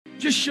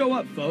Just show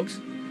up, folks.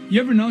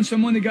 You ever known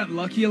someone that got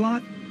lucky a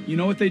lot? You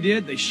know what they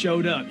did? They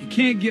showed up. You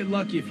can't get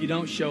lucky if you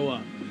don't show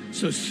up.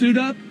 So suit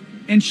up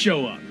and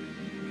show up.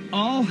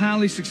 All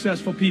highly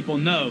successful people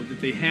know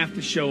that they have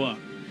to show up.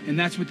 And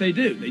that's what they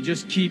do. They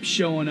just keep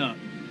showing up.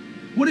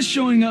 What does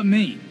showing up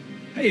mean?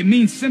 Hey, it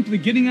means simply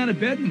getting out of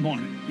bed in the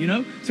morning, you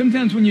know?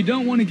 Sometimes when you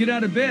don't want to get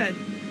out of bed,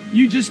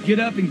 you just get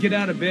up and get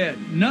out of bed.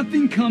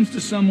 Nothing comes to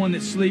someone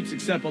that sleeps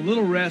except a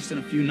little rest and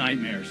a few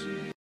nightmares.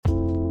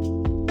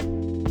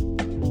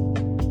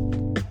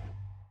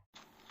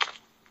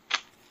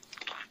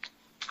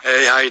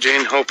 Hey, how you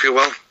doing? Hope you're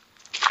well.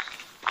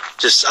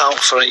 Just out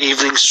for an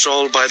evening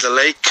stroll by the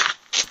lake.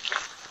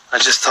 I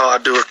just thought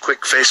I'd do a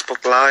quick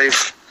Facebook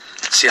Live,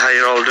 see how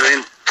you're all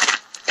doing.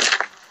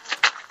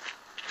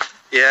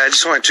 Yeah, I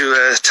just wanted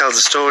to tell the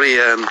story.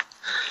 A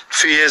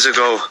few years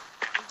ago,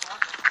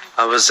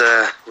 I was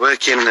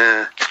working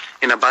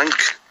in a bank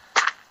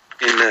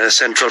in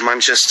central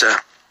Manchester,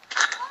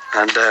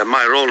 and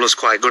my role was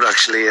quite good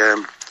actually.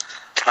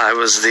 I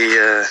was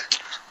the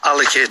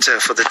allocator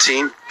for the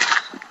team,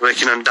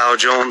 working on Dow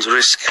Jones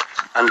risk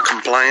and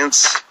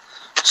compliance,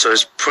 so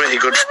it's pretty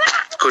good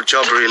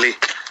job really.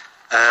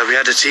 We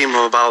had a team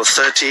of about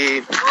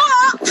 30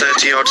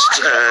 odd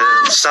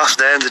staff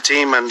there in the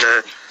team, and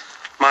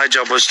my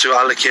job was to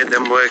allocate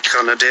them work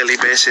on a daily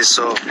basis.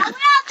 So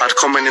I'd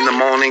come in the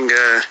morning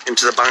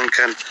into the bank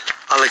and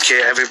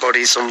allocate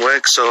everybody some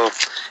work. So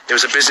it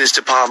was a business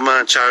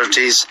department,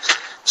 charities,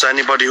 so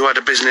anybody who had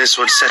a business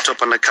would set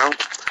up an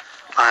account,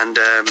 and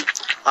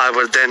I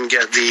would then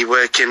get the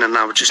work in and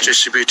I would just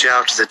distribute it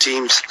out to the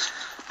teams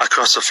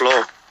across the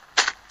floor.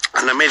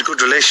 And I made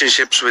good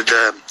relationships with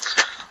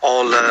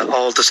all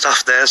the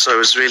staff there, so it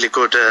was really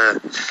good.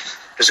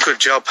 It was a good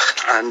job,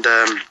 and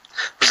I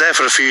was there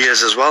for a few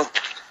years as well,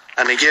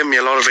 and it gave me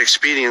a lot of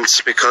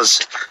experience, because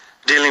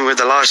dealing with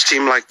a large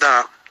team like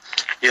that,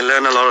 you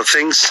learn a lot of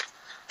things,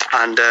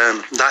 and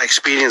that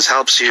experience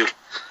helps you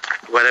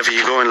wherever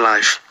you go in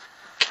life.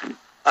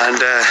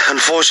 And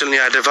unfortunately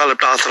I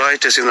developed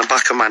arthritis in the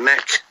back of my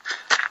neck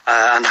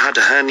and had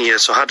a hernia,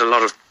 so I had a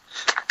lot of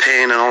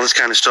pain and all this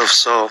kind of stuff.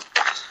 So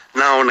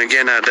now and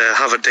again I'd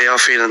have a day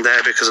off here and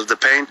there because of the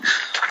pain.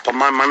 But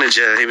my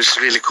manager, he was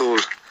really cool.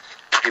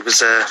 He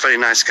was a very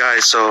nice guy,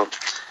 so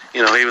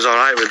you know, he was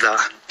alright with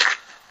that.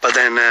 But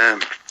then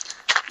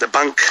the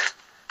bank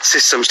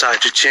system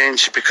started to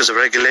change because of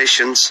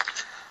regulations,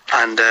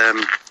 and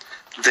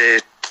they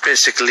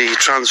basically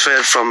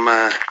transferred from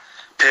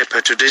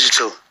paper to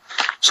digital.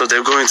 So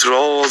they're going through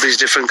all these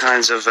different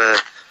kinds of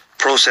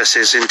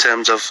processes in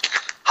terms of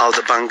how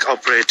the bank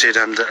operated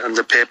and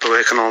the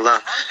paperwork and all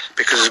that,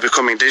 because it's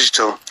becoming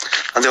digital.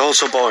 And they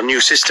also bought a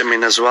new system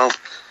in as well,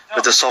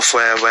 with the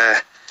software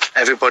where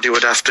everybody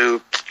would have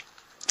to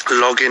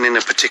log in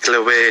a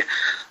particular way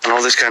and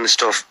all this kind of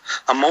stuff.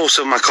 And most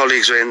of my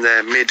colleagues were in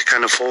their mid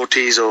kind of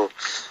 40s or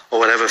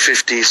whatever,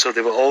 50s, so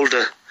they were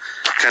older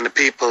kind of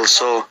people,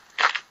 so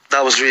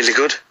that was really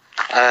good.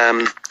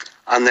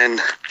 And then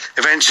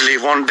eventually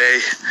one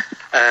day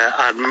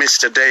I'd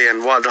missed a day,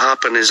 and what had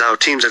happened is our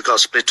teams had got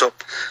split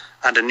up,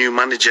 and a new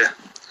manager,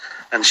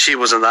 and she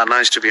wasn't that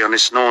nice, to be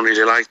honest. No one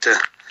really liked her.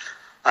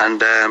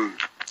 And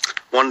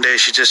one day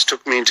she just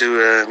took me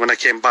into, when I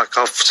came back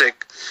off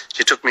sick,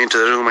 she took me into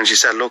the room and she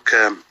said, look,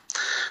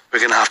 we're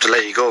going to have to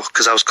let you go,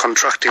 because I was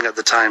contracting at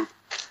the time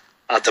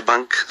at the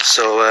bank.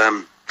 So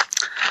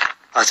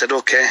I said,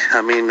 okay.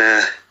 I mean,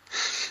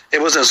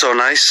 it wasn't so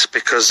nice,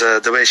 because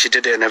the way she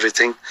did it and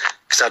everything,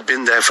 because I'd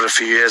been there for a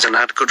few years and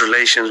had good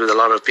relations with a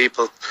lot of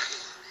people.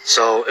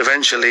 So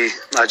eventually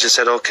I just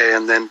said, okay.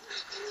 And then,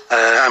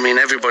 I mean,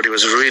 everybody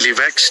was really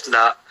vexed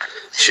that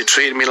she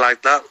treated me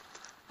like that.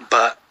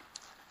 But,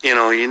 you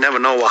know, you never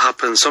know what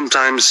happens.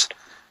 Sometimes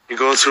you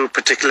go through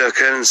particular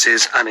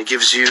occurrences and it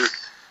gives you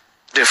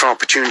different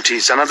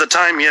opportunities. And at the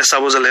time, yes, I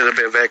was a little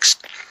bit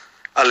vexed,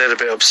 a little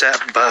bit upset,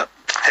 but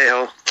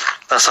hey-ho,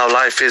 that's how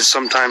life is.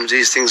 Sometimes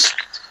these things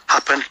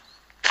happen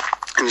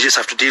and you just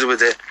have to deal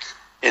with it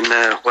in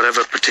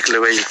whatever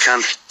particular way you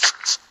can.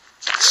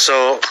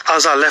 So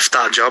as I left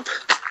that job,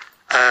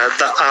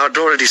 I had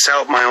already set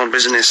up my own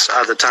business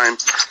at the time,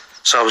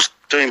 so I was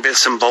doing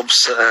bits and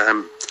bobs.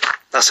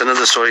 That's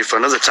another story for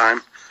another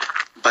time.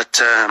 But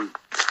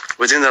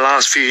within the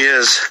last few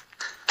years,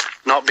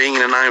 not being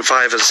in a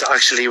 9-5 has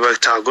actually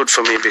worked out good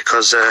for me,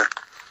 because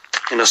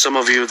you know, some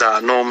of you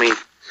that know me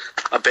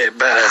a bit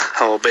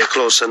better or a bit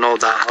closer know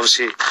that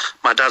obviously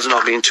my dad's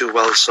not been too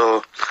well,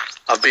 so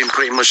I've been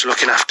pretty much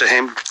looking after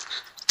him,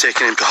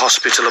 taking him to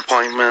hospital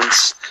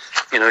appointments.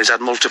 You know, he's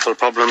had multiple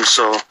problems,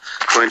 so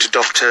going to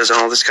doctors and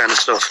all this kind of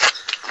stuff.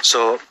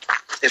 So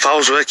if I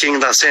was working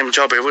that same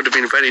job, it would have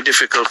been very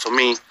difficult for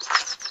me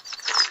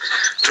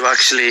to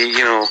actually,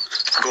 you know,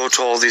 go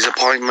to all these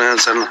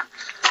appointments and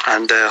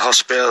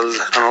hospital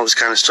and all this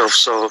kind of stuff.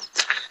 So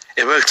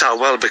it worked out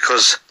well,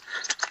 because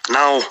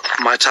now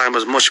my time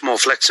was much more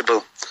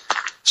flexible.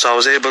 So I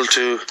was able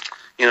to,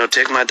 you know,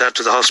 take my dad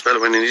to the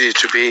hospital when he needed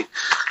to be,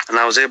 and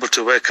I was able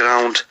to work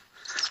around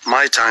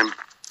my time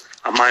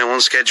and my own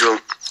schedule.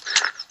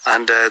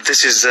 And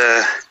this is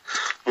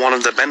one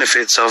of the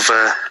benefits of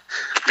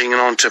being an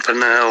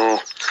entrepreneur or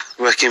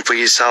working for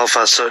yourself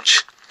as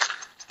such.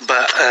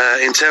 But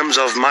in terms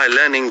of my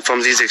learning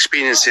from these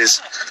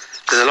experiences,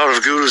 there's a lot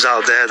of gurus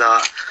out there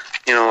that,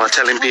 you know, are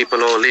telling people,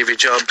 oh, leave your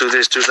job, do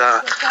this, do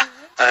that.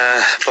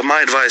 But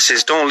my advice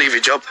is don't leave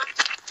your job.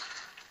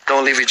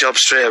 Don't leave your job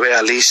straight away,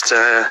 at least.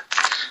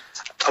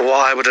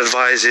 What I would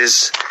advise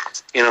is,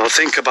 you know,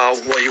 think about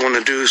what you want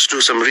to do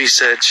some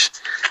research.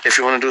 If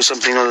you want to do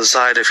something on the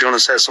side, if you want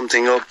to set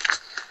something up,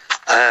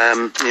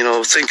 you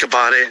know, think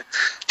about it,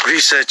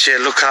 research it,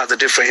 look at the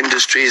different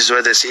industries,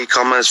 whether it's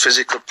e-commerce,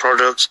 physical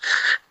products,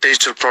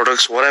 digital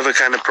products, whatever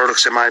kind of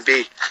products it might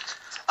be.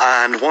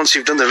 And once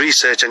you've done the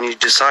research and you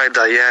decide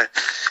that, yeah,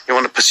 you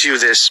want to pursue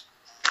this,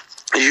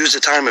 use the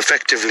time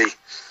effectively.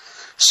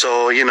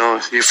 So, you know,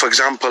 for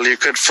example, you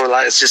could, for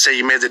like, let's just say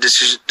you made the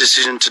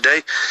decision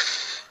today,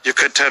 you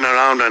could turn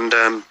around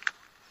and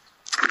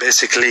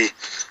basically,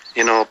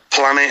 you know,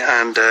 plan it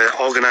and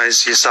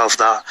organize yourself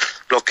that,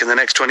 look, in the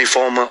next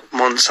 24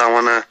 months, I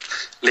want to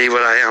leave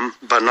where I am,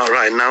 but not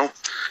right now.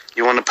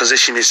 You want to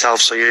position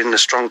yourself so you're in a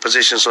strong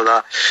position so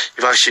that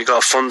you've actually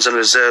got funds and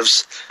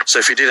reserves. So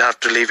if you did have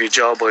to leave your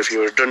job or if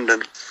you're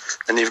redundant,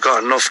 then you've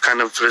got enough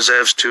kind of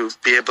reserves to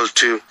be able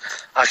to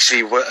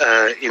actually,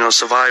 you know,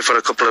 survive for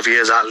a couple of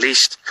years at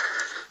least.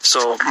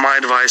 So my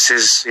advice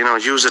is, you know,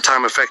 use the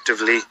time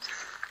effectively.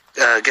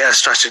 Get a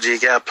strategy,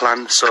 get a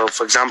plan. So,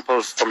 for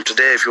example, from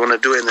today, if you want to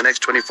do it in the next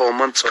 24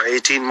 months or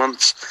 18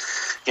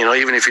 months, you know,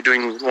 even if you're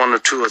doing 1 or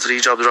 2 or 3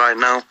 jobs right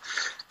now,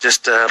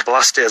 just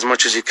blast it as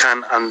much as you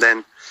can. And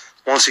then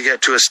once you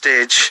get to a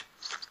stage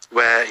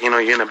where, you know,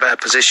 you're in a better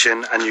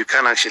position and you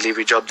can actually leave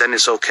your job, then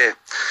it's okay.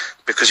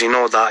 Because you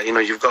know that, you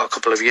know, you've got a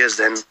couple of years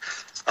then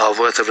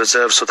worth of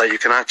reserves so that you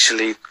can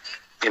actually,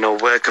 you know,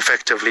 work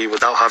effectively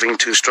without having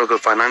to struggle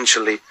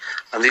financially.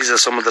 And these are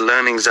some of the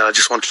learnings that I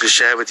just wanted to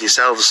share with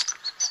yourselves.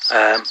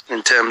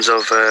 In terms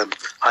of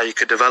how you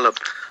could develop.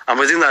 And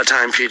within that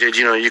time period,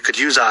 you know, you could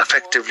use that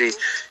effectively.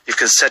 You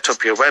can set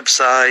up your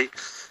website,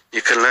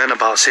 you can learn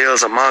about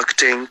sales and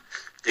marketing,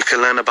 you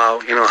can learn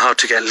about, you know, how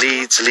to get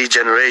leads, lead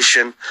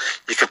generation.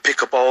 You can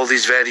pick up all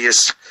these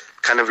various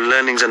kind of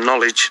learnings and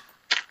knowledge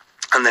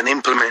and then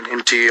implement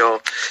into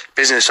your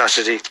business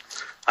strategy.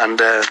 And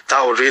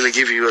that will really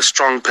give you a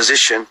strong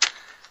position.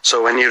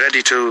 So when you're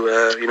ready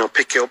to, you know,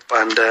 pick it up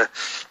and,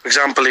 for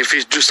example, if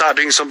you do start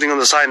doing something on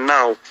the side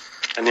now,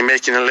 and you're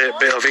making a little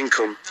bit of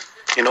income,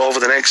 you know, over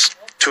the next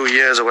 2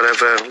 years or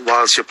whatever,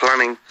 whilst you're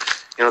planning,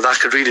 you know, that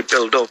could really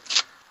build up.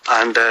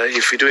 And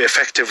if you do it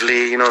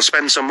effectively, you know,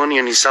 spend some money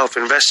on yourself,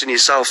 invest in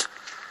yourself,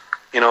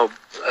 you know,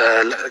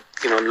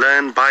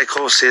 learn, buy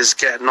courses,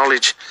 get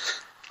knowledge.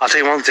 I'll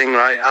tell you one thing,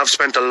 right? I've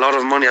spent a lot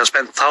of money. I've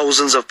spent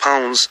thousands of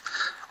pounds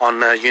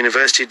on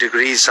university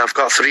degrees. I've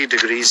got 3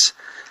 degrees.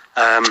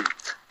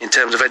 In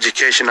terms of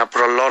education, I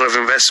put a lot of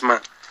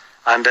investment.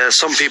 And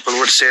some people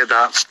would say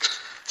that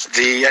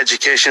the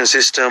education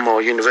system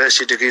or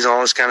university degrees and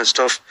all this kind of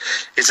stuff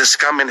is a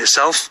scam in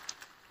itself,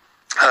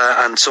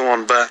 and so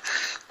on. But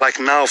like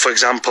now, for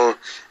example,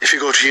 if you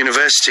go to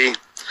university,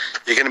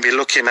 you're going to be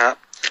looking at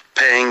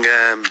paying,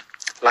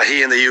 like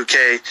here in the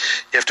UK,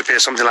 you have to pay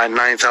something like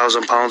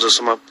 £9,000 or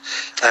something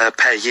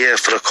per year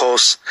for a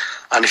course.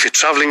 And if you're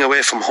traveling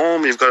away from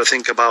home, you've got to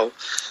think about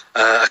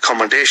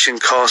accommodation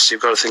costs,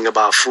 you've got to think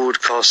about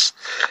food costs,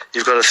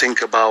 you've got to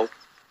think about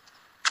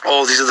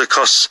all these other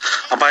costs.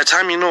 And by the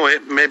time you know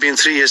it, maybe in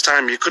 3 years'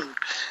 time, you could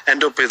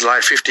end up with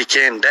like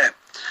 50k in debt.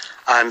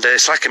 And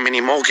it's like a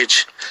mini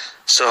mortgage.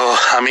 So,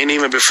 I mean,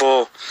 even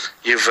before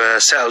you've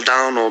settled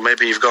down, or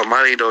maybe you've got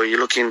married, or you're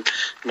looking,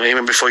 you know,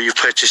 even before you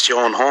purchased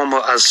your own home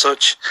as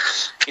such,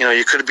 you know,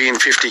 you could be in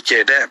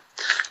 50k debt.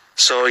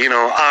 So, you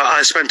know,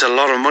 I spent a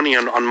lot of money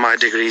on my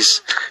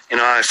degrees. You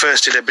know, I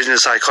first did a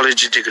business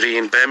psychology degree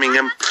in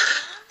Birmingham.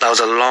 That was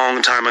a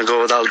long time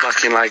ago. That was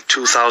back in like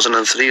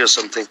 2003 or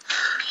something,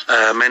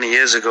 many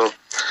years ago.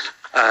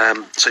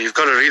 So you've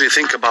got to really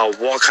think about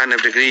what kind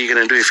of degree you're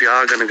going to do if you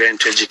are going to get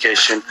into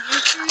education.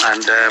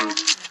 And,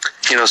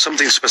 you know,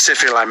 something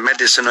specific like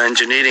medicine or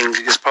engineering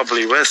is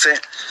probably worth it.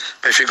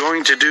 But if you're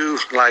going to do,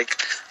 like,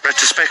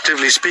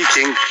 retrospectively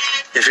speaking,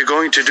 if you're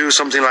going to do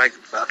something like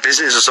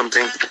business or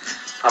something,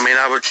 I mean,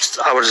 I would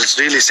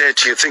really say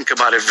to you, think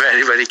about it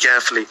very, very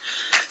carefully,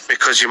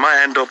 because you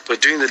might end up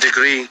with doing the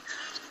degree,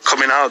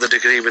 coming out of the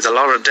degree with a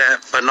lot of debt,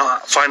 but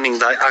not finding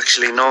that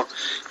actually, no,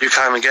 you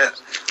can't get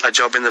a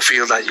job in the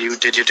field that you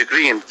did your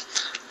degree in.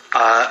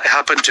 It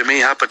happened to me,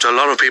 happened to a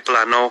lot of people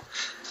I know.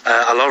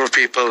 A lot of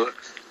people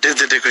did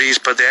the degrees,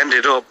 but they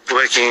ended up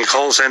working in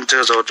call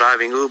centers or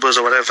driving Ubers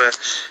or whatever,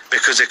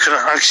 because they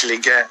couldn't actually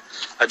get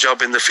a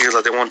job in the field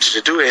that they wanted to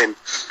do it in,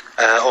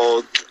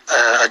 or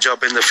a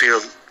job in the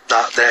field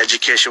that their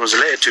education was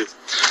related to.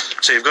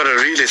 So you've got to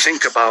really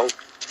think about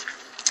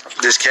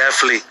this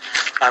carefully.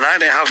 And I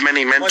didn't have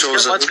many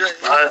mentors. Here's the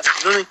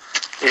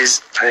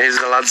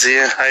lads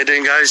here. How you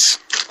doing, guys?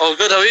 All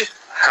good, how are you?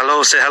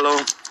 Hello, say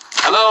hello.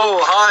 Hello,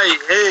 hi,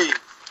 hey.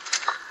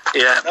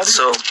 Yeah,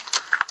 so,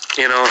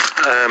 you know,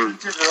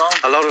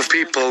 a lot of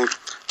people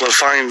will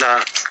find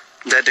that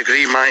their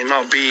degree might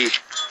not be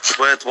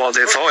worth what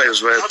they thought it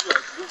was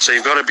worth. So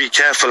you've got to be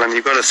careful, and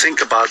you've got to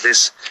think about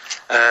this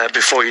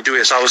before you do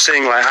it. So I was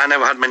saying, like, I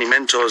never had many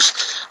mentors.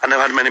 I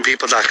never had many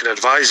people that could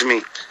advise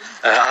me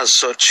as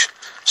such.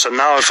 So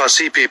now if I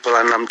see people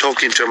and I'm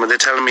talking to them and they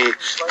tell me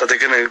that they're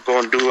going to go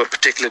and do a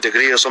particular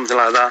degree or something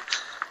like that,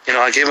 you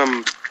know, I give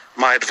them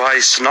my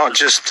advice, not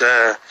just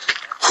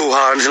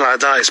hoo-ha or anything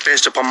like that. It's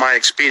based upon my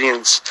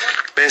experience,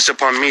 based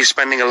upon me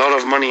spending a lot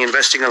of money,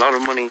 investing a lot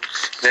of money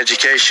in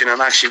education,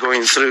 and actually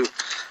going through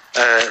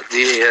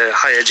the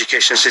higher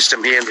education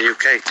system here in the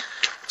UK.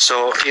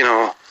 So, you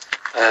know,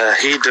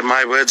 heed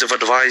my words of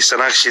advice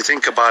and actually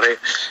think about it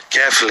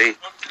carefully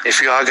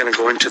if you are going to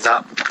go into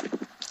that.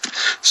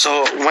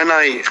 So when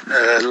I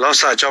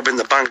lost that job in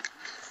the bank,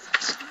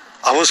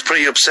 I was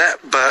pretty upset,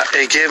 but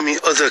it gave me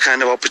other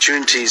kind of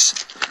opportunities,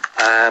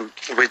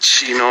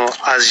 which, you know,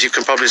 as you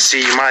can probably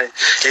see,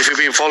 if you've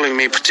been following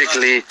me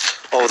particularly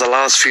over the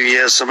last few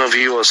years, some of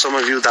you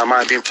that might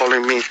have been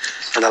following me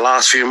in the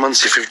last few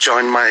months, if you've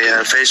joined my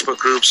Facebook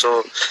groups,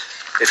 or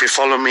if you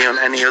follow me on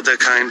any other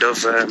kind of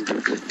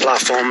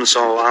platforms,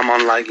 so I'm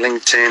on like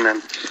LinkedIn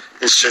and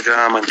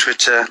Instagram and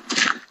Twitter,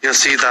 you'll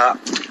see that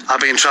I've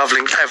been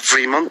traveling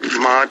every month: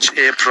 March,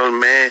 April,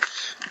 May,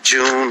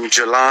 June,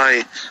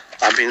 July.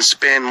 I've been to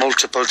Spain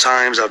multiple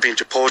times. I've been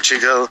to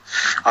Portugal.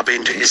 I've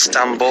been to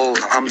Istanbul,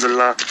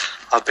 alhamdulillah.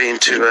 I've been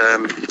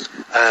to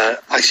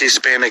actually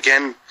Spain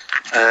again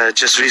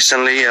just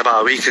recently,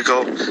 about a week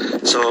ago.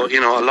 So,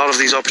 you know, a lot of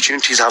these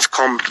opportunities have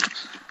come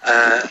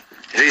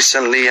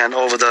recently and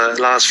over the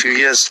last few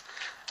years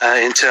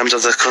in terms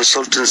of the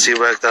consultancy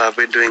work that I've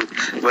been doing,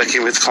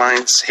 working with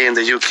clients here in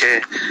the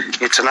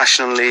UK,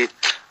 internationally,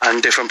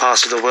 and different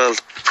parts of the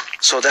world.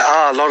 So there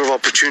are a lot of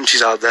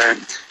opportunities out there.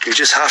 You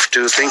just have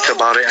to think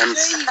about it and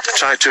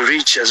try to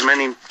reach as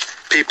many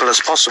people as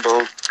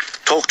possible,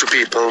 talk to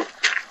people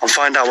and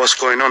find out what's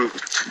going on.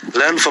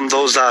 Learn from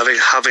those that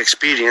have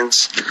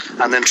experience,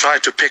 and then try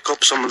to pick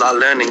up some of that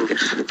learning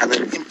and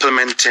then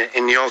implement it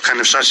in your kind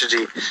of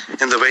strategy,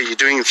 in the way you're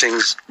doing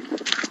things.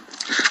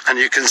 And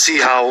you can see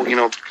how, you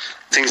know,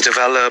 things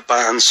develop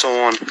and so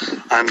on.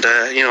 And,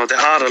 you know, there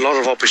are a lot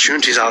of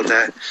opportunities out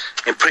there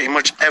in pretty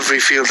much every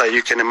field that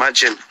you can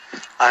imagine.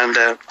 And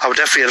I would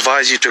definitely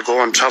advise you to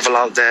go and travel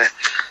out there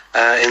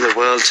in the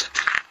world.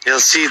 You'll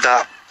see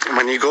that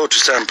when you go to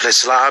certain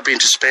places, like I've been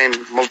to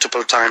Spain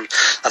multiple times.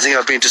 I think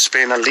I've been to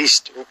Spain at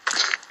least,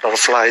 a lot of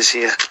flies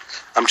here,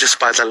 I'm just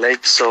by the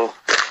lake, so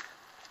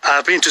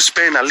I've been to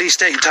Spain at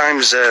least 8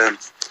 times that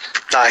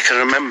I can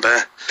remember.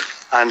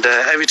 And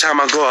every time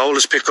I go, I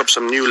always pick up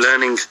some new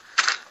learning.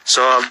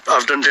 So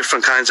I've done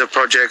different kinds of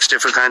projects,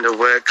 different kind of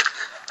work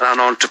around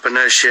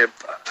entrepreneurship,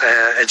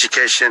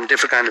 education,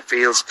 different kind of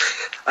fields.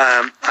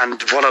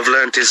 And what I've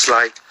learned is,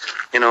 like,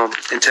 you know,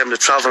 in terms of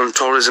travel and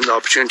tourism, the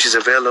opportunities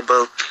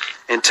available.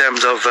 In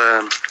terms of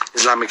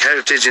Islamic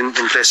heritage in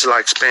places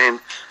like Spain,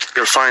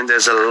 you'll find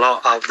there's a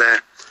lot out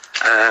there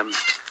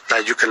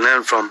that you can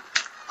learn from.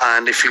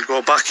 And if you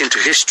go back into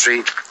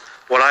history,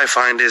 what I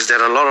find is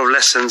there are a lot of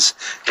lessons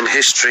in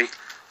history.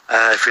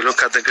 If you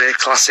look at the great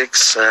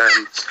classics,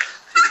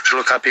 if you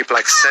look at people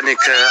like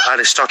Seneca,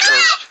 Aristotle,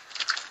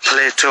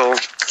 Plato,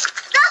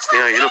 you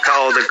know, you look at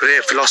all the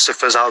great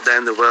philosophers out there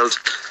in the world,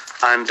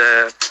 and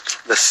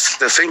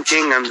the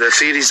thinking and the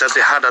theories that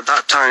they had at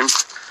that time,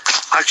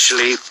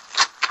 actually,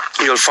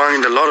 you'll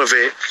find a lot of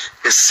it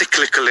is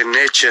cyclical in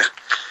nature.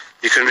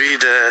 You can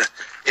read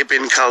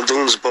Ibn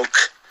Khaldun's book,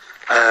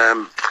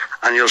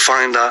 and you'll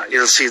find that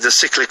you'll see the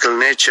cyclical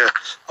nature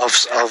of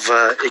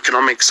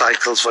economic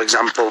cycles, for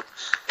example.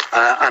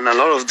 And a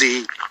lot of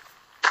the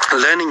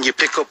learning you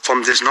pick up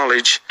from this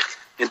knowledge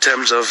in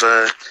terms of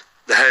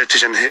the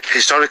heritage and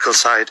historical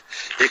side,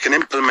 you can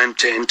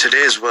implement it in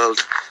today's world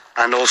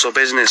and also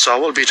business. So I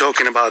will be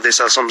talking about this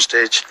at some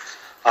stage.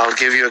 I'll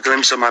give you a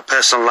glimpse of my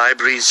personal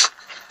libraries,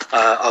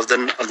 of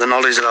the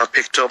knowledge that I've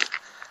picked up.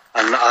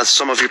 And as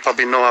some of you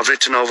probably know, I've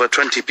written over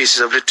 20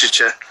 pieces of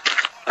literature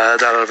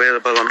that are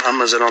available on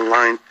Amazon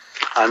online.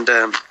 And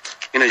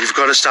you know, you've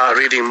got to start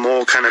reading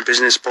more kind of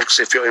business books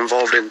if you're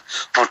involved in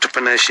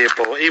entrepreneurship,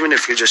 or even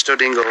if you're just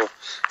studying, or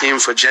even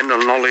for general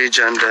knowledge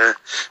and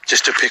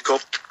just to pick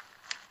up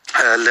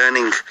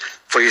learning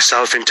for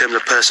yourself in terms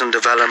of personal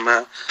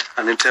development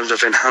and in terms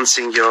of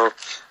enhancing your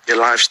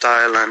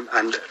lifestyle,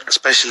 and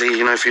especially,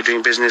 you know, if you're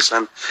doing business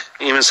and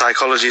even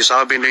psychology. So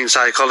I've been doing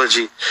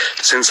psychology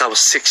since I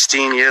was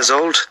 16 years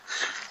old.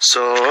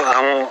 So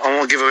I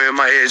won't give away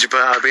my age,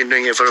 but I've been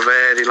doing it for a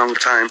very long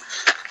time.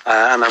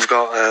 And I've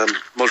got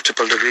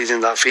multiple degrees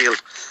in that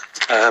field.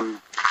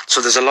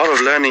 So there's a lot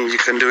of learning you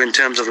can do in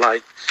terms of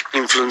like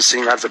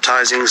influencing,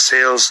 advertising,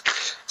 sales.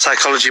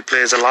 Psychology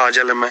plays a large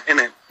element in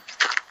it.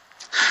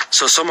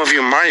 So some of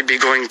you might be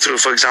going through,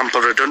 for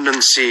example,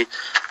 redundancy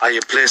at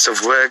your place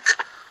of work,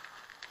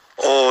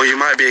 or you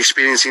might be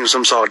experiencing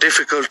some sort of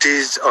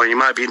difficulties, or you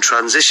might be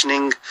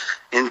transitioning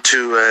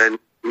into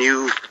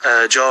new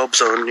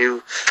jobs or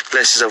new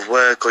places of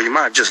work, or you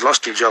might have just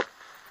lost your job.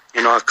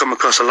 You know, I've come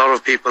across a lot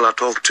of people I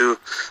talk to,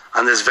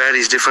 and there's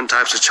various different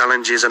types of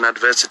challenges and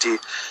adversity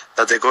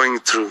that they're going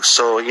through.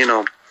 So, you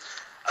know,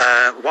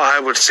 what I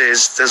would say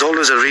is there's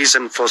always a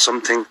reason for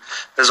something.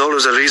 There's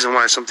always a reason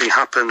why something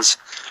happens.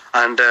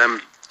 And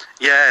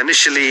yeah,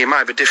 initially it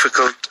might be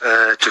difficult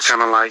to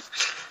kind of like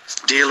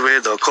deal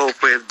with or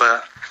cope with,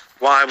 but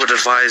what I would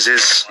advise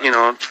is, you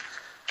know,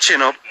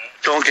 chin up,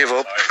 don't give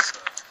up.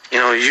 You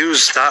know,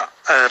 use that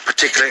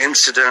particular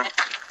incident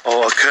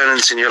or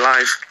occurrence in your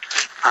life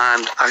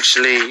and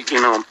actually,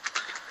 you know,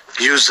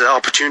 use the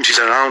opportunities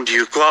around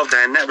you. Go out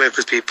there and network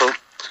with people.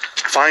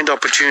 Find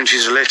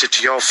opportunities related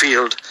to your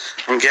field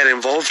and get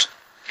involved.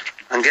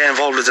 And get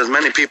involved with as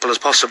many people as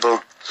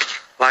possible.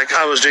 Like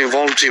I was doing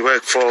voluntary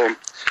work for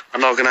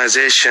an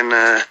organisation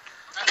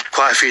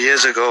quite a few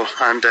years ago,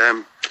 and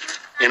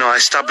you know, I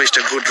established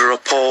a good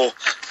rapport,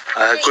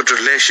 good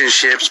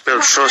relationships,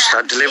 built trust.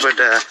 I delivered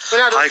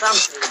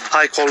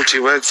high quality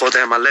work for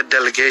them. I led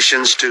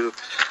delegations to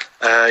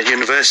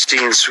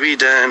university in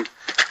Sweden.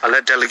 I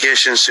led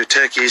delegations to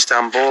Turkey,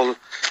 Istanbul,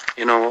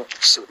 you know,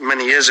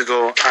 many years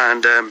ago.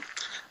 And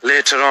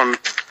later on,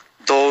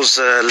 those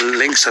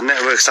links and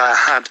networks I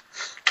had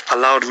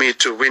allowed me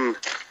to win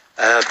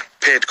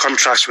paid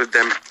contracts with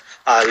them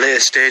at a later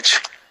stage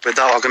with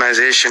that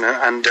organisation,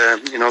 and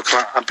you know,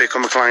 I've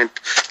become a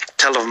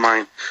clientele of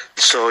mine.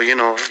 So, you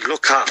know,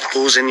 look at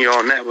who's in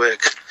your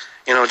network.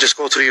 You know, just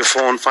go through your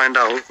phone, find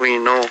out who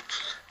you know,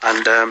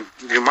 and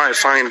you might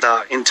find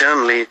that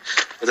internally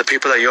with the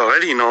people that you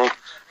already know,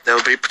 there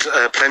will be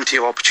plenty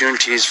of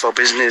opportunities for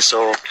business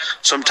or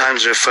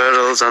sometimes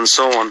referrals and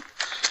so on.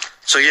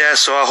 So yeah,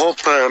 so I hope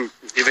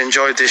you've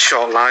enjoyed this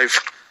short live,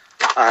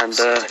 and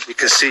you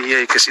can see here,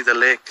 you can see the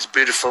lake. It's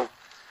beautiful.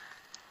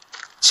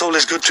 It's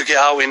always good to get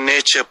out in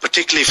nature,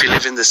 particularly if you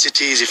live in the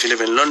cities, if you live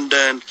in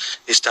London,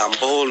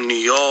 Istanbul, New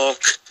York,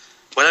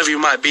 wherever you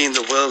might be in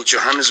the world,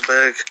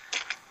 Johannesburg,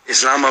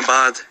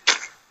 Islamabad,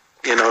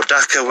 you know,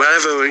 Dhaka,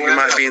 wherever you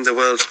might be in the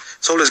world.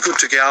 It's always good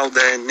to get out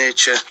there in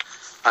nature,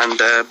 and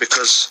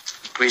because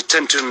we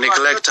tend to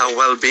neglect our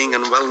well-being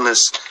and wellness,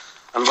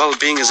 and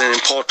well-being is an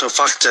important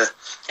factor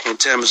in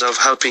terms of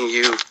helping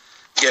you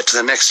get to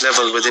the next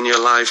level within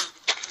your life.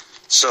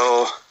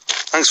 So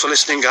thanks for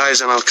listening,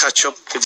 guys, and I'll catch up with